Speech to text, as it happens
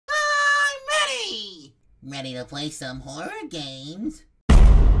Ready to play some horror games?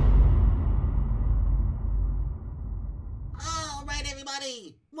 Alright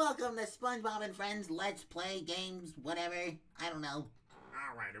everybody! Welcome to SpongeBob and Friends Let's Play Games, whatever. I don't know.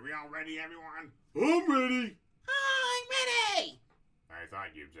 Alright, are we all ready, everyone? I'm ready! I'm ready! I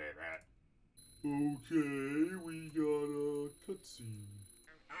thought you'd say that. Okay, we got a cutscene.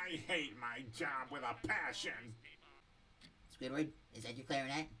 I hate my job with a passion. Squidward, is that your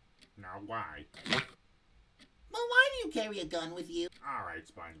clarinet? Now why? Well, why do you carry a gun with you? Alright,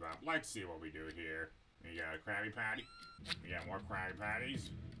 SpongeBob, let's see what we do here. You got a Krabby Patty? You got more Krabby Patties?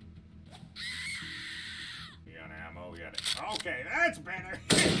 You got ammo? You got it. Okay, that's better!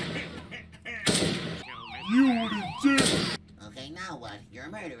 You wouldn't dare! Okay, now what? You're a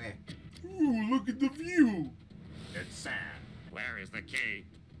murderer. Ooh, look at the view! It's sand. Where is the key?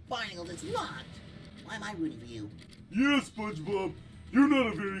 Barnacles, it's locked. Why am I rooting for you? Yes, SpongeBob, you're not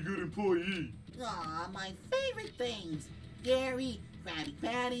a very good employee. Aw, my favorite things. Gary, Krabby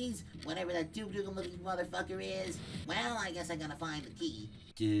Patties, whatever that doo-doo looking motherfucker is. Well, I guess I gotta find the key.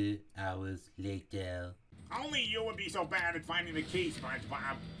 2 hours later. Only you would be so bad at finding the key,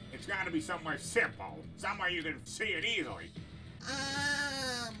 SpongeBob. It's gotta be somewhere simple. Somewhere you can see it easily.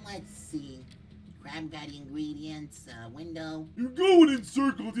 Let's see. Krabby Patty ingredients, window. You're going in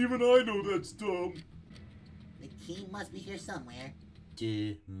circles, even I know that's dumb. The key must be here somewhere.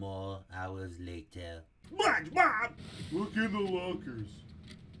 2 more hours later. SpongeBob! Look in the lockers.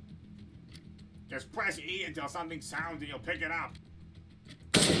 Just press E until something sounds and you'll pick it up.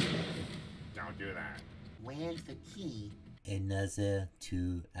 Don't do that. Where's the key? Another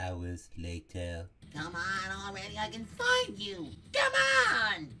 2 hours later. Come on already, I can find you! Come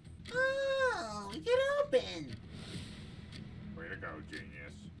on! Oh, we can open! Way to go,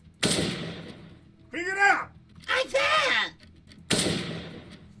 genius. Pick it up! I can't!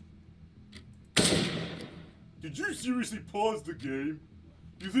 Did you seriously pause the game?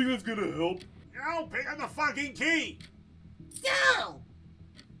 You think that's gonna help? No, pick up the fucking key! Go!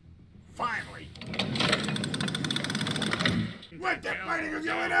 Finally! What the fighting is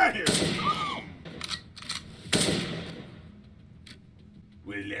going on here?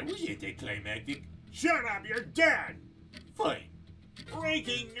 Well, that was anticlimactic. Shut up, you're dead! Fine.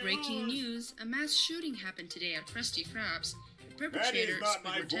 Breaking news! Breaking news, a mass shooting happened today at Krusty Krab's. The That perpetrator, is not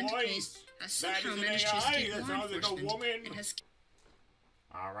my Squidward Tentacles, voice! has That somehow is an managed to AI. escape That law sounds like a enforcement woman. and has...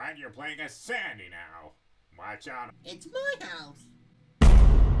 Alright, you're playing as Sandy now. Watch out. It's my house!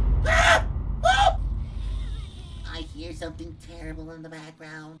 Ah! Oh! I hear something terrible in the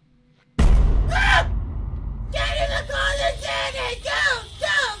background. Ah! Get in the car, Sandy! Go!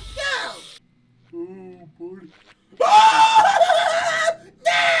 Go! Go! Oh, buddy. Ah!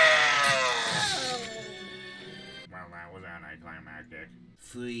 No! Well, that was anticlimactic.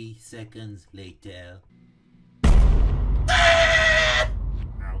 3 seconds later. Ah!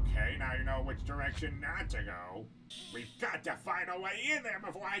 Okay, now you know which direction not to go. We've got to find a way in there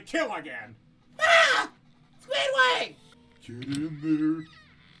before I kill again. Ah! Squidward! Get in there.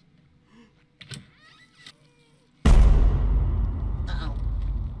 Uh-oh.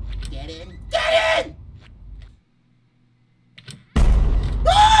 Get in. Get in!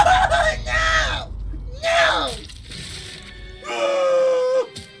 Oh, no! No! Ah!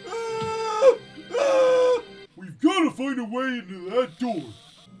 Ah! Ah! We've got to find a way into that door.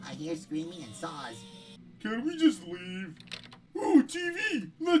 I hear screaming and saws. Can we just leave? Ooh,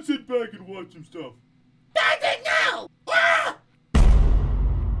 TV! Let's sit back and watch some stuff. That's it now! Ah!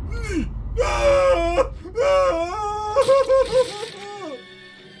 Ah! Ah!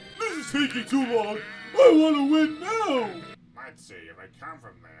 This is taking too long. I want to win now. Let's see, if I come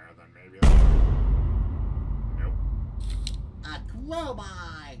from there, then maybe that'll... Nope. A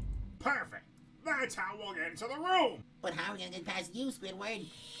crowbar! Perfect! That's how we'll get into the room! But how are we gonna get past you, Squidward?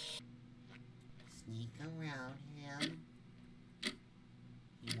 Sneak around him.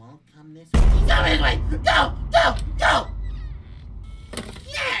 He won't come this way. He's coming this way! Go! Go! Go!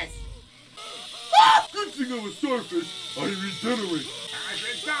 Yes! Ah! Good thing I'm a starfish. I regenerate. I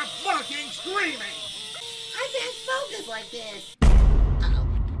can stop fucking screaming! I can't focus like this! Uh-oh.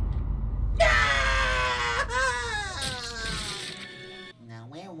 No! Now,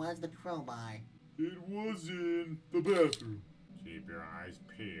 where was the crowbar? It was in the bathroom. Keep your eyes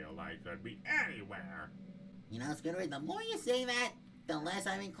peeled. I could be anywhere. You know, Squidward, the more you say that, the less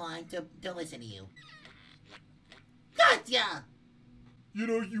I'm inclined to listen to you. Gotcha! You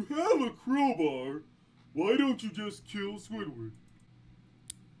know, you have a crowbar. Why don't you just kill Squidward?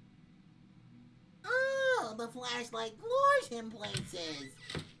 Oh, the flashlight lures him places.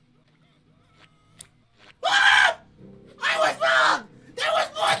 Ah! I was wrong! There was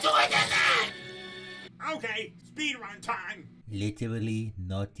more to it than that! Okay, speed run time. Literally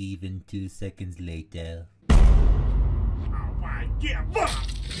not even 2 seconds later. Oh my, give up!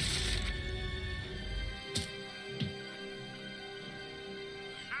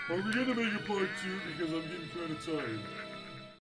 Are we gonna make a part 2? Because I'm getting kind of tired.